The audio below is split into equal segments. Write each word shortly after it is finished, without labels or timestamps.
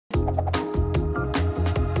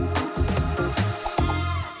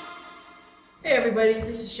everybody,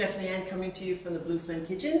 this is Chef Leigh Anne coming to you from the Blue Flame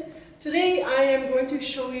Kitchen. Today I am going to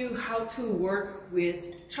show you how to work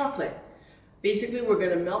with chocolate. Basically we're going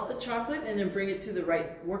to melt the chocolate and then bring it to the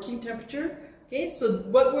right working temperature. Okay, so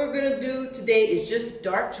what we're going to do today is just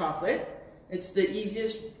dark chocolate. It's the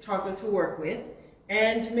easiest chocolate to work with.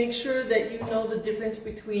 And to make sure that you know the difference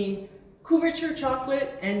between couverture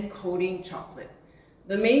chocolate and coating chocolate.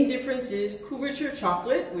 The main difference is couverture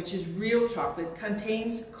chocolate, which is real chocolate,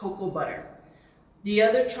 contains cocoa butter. The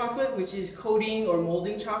other chocolate, which is coating or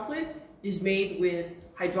molding chocolate, is made with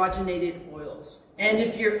hydrogenated oils. And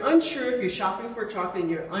if you're unsure, if you're shopping for chocolate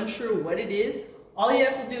and you're unsure what it is, all you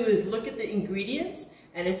have to do is look at the ingredients,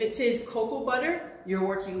 and if it says cocoa butter, you're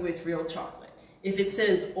working with real chocolate. If it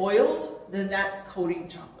says oils, then that's coating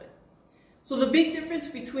chocolate. So the big difference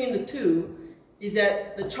between the two is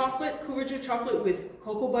that the chocolate, couverture chocolate with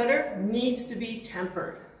cocoa butter, needs to be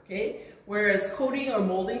tempered, okay? Whereas coating or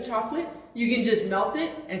molding chocolate, you can just melt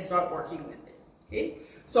it and start working with it, okay?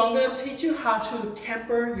 So I'm going to teach you how to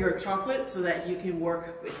temper your chocolate so that you can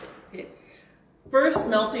work with it, okay? First,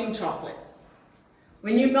 melting chocolate.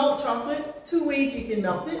 When you melt chocolate, two ways you can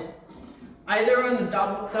melt it, either on a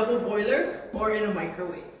double boiler or in a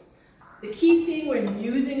microwave. The key thing when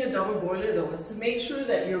using a double boiler though is to make sure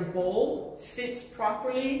that your bowl fits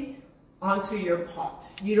properly onto your pot.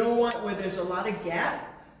 You don't want where there's a lot of gap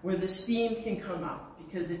where the steam can come out,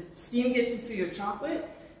 because if steam gets into your chocolate,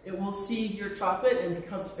 it will seize your chocolate and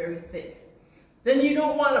becomes very thick. Then you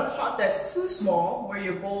don't want a pot that's too small where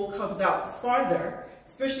your bowl comes out farther,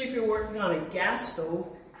 especially if you're working on a gas stove.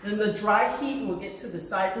 Then the dry heat will get to the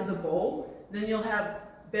sides of the bowl, then you'll have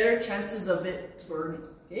better chances of it burning.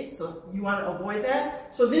 Okay, so you want to avoid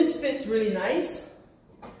that. So this fits really nice,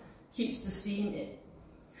 keeps the steam in.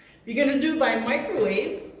 If you're going to do by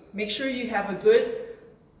microwave, make sure you have a good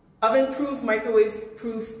oven-proof,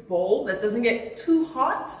 microwave-proof bowl that doesn't get too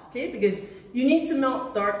hot, okay, because you need to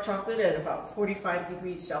melt dark chocolate at about 45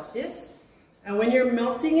 degrees Celsius. And when you're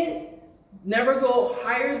melting it, never go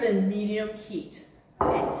higher than medium heat.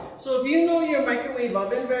 Okay? So if you know your microwave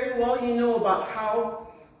oven very well, you know about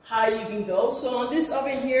how high you can go. So on this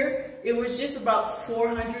oven here, it was just about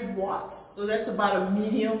 400 watts. So that's about a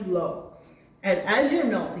medium low. And as you're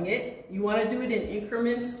melting it, you want to do it in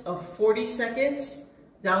increments of 40 seconds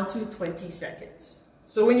down to 20 seconds.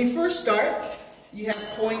 So when you first start, you have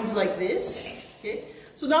coins like this. Okay?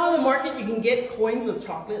 So now in the market, you can get coins of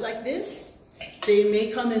chocolate like this. They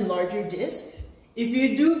may come in larger discs. If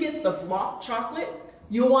you do get the block chocolate,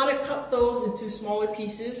 you'll want to cut those into smaller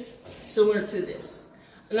pieces similar to this.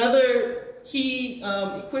 Another key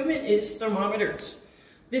equipment is thermometers.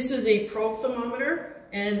 This is a probe thermometer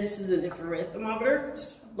and this is an infrared thermometer.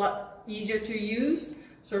 It's a lot easier to use.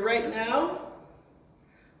 So right now,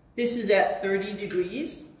 this is at 30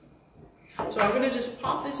 degrees. So I'm going to just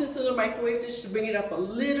pop this into the microwave just to bring it up a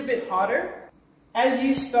little bit hotter. As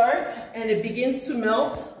you start and it begins to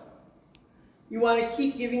melt, you want to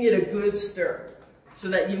keep giving it a good stir so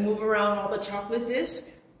that you move around all the chocolate disc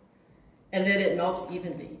and then it melts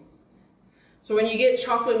evenly. So when you get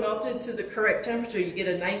chocolate melted to the correct temperature, you get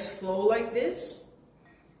a nice flow like this.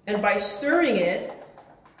 And by stirring it,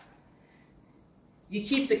 you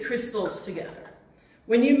keep the crystals together.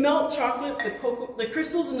 When you melt chocolate, the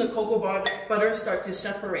crystals in the cocoa butter start to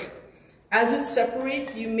separate. As it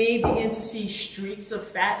separates, you may begin to see streaks of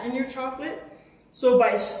fat in your chocolate. So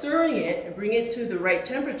by stirring it and bring it to the right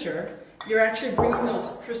temperature, you're actually bringing those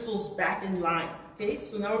crystals back in line. Okay,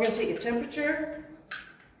 so now we're going to take a temperature.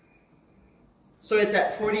 So it's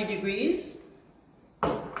at 40 degrees.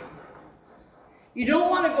 You don't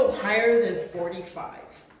want to go higher than 45.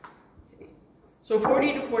 Okay. So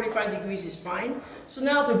 40 to 45 degrees is fine. So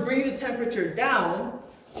now to bring the temperature down,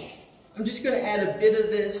 I'm just going to add a bit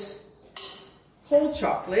of this cold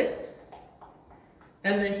chocolate.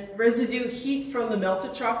 And the residue heat from the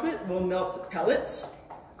melted chocolate will melt the pellets.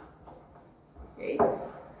 Okay.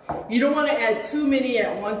 You don't want to add too many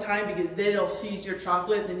at one time because then it'll seize your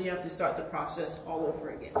chocolate, then you have to start the process all over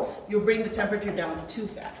again. You'll bring the temperature down too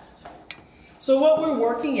fast. So what we're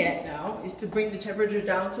working at now is to bring the temperature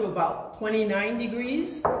down to about 29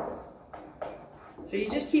 degrees. So you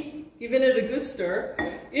just keep giving it a good stir.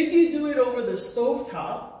 If you do it over the stove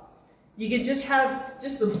top, you can just have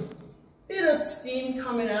just a bit of steam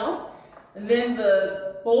coming out, and then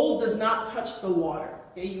the bowl does not touch the water.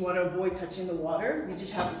 Okay, you want to avoid touching the water. You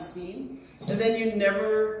just have the steam, and then you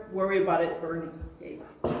never worry about it burning. Okay,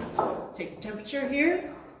 so take the temperature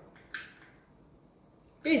here.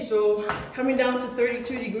 Okay, so coming down to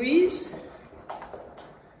 32 degrees.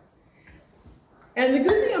 And the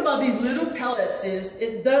good thing about these little pellets is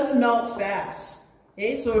it does melt fast.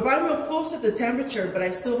 Okay, so if I'm real close to the temperature, but I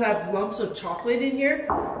still have lumps of chocolate in here,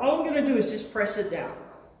 all I'm gonna do is just press it down.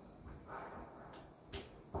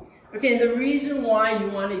 Okay, and the reason why you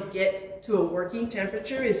want to get to a working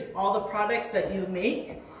temperature is all the products that you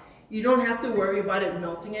make, you don't have to worry about it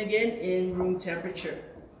melting again in room temperature,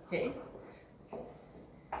 okay?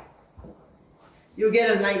 You'll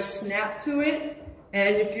get a nice snap to it,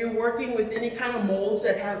 and if you're working with any kind of molds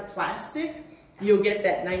that have plastic, you'll get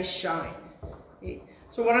that nice shine. Okay?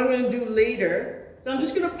 So what I'm going to do later, so I'm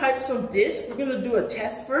just going to pipe some disc. We're going to do a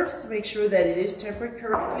test first to make sure that it is tempered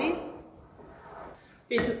correctly.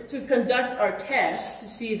 Okay, to conduct our test to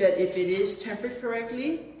see that if it is tempered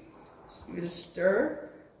correctly, just give it a stir.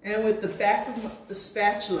 And with the back of the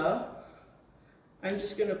spatula, I'm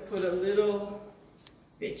just going to put a little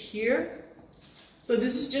bit here. So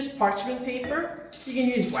this is just parchment paper. You can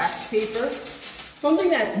use wax paper, something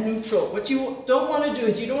that's neutral. What you don't want to do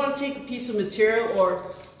is you don't want to take a piece of material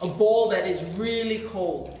or a bowl that is really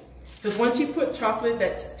cold. Because once you put chocolate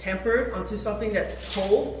that's tempered onto something that's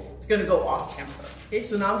cold, it's going to go off temper. Okay,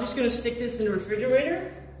 so now I'm just going to stick this in the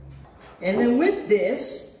refrigerator. And then with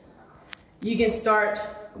this, you can start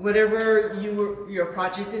whatever your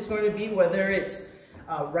project is going to be, whether it's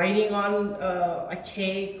writing on a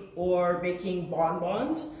cake or making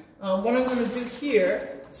bonbons. What I'm going to do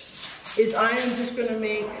here is I am just going to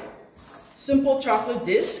make simple chocolate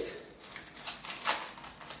disc.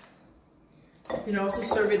 You can also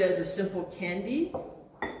serve it as a simple candy.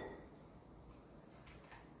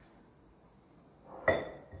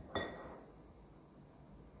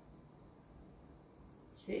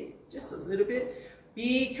 Okay, just a little bit.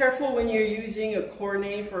 Be careful when you're using a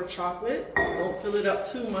cornet for chocolate. Don't fill it up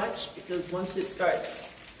too much, because once you start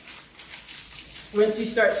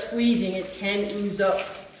squeezing, it can ooze up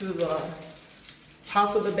to the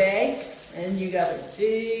top of the bag, and you got a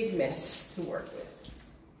big mess to work with.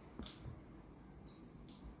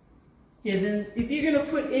 Okay, then if you're gonna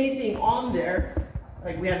put anything on there,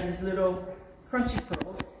 like we have these little crunchy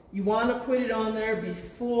pearls, you wanna put it on there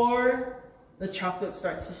before the chocolate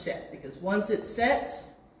starts to set, because once it sets,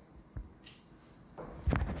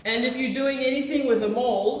 and if you're doing anything with a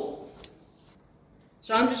mold,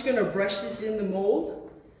 so I'm just going to brush this in the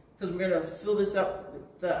mold, because we're going to fill this up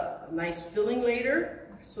with a nice filling later.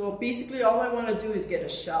 So basically all I want to do is get a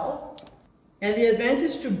shell, and the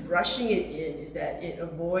advantage to brushing it in is that it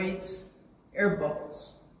avoids air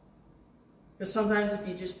bubbles, because sometimes if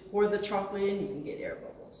you just pour the chocolate in, you can get air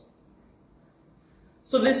bubbles.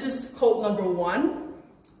 So this is coat number 1.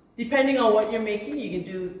 Depending on what you're making, you can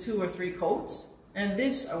do 2 or 3 coats. And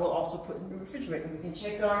this I will also put in the refrigerator. We can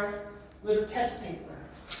check our little test paper.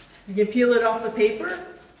 You can peel it off the paper.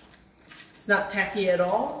 It's not tacky at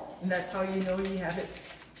all. And that's how you know you have it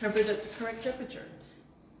tempered at the correct temperature.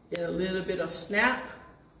 Get a little bit of snap,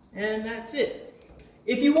 and that's it.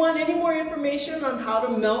 If you want any more information on how to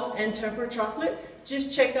melt and temper chocolate,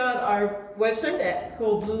 just check out our website at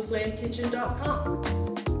coldblueflamekitchen.com.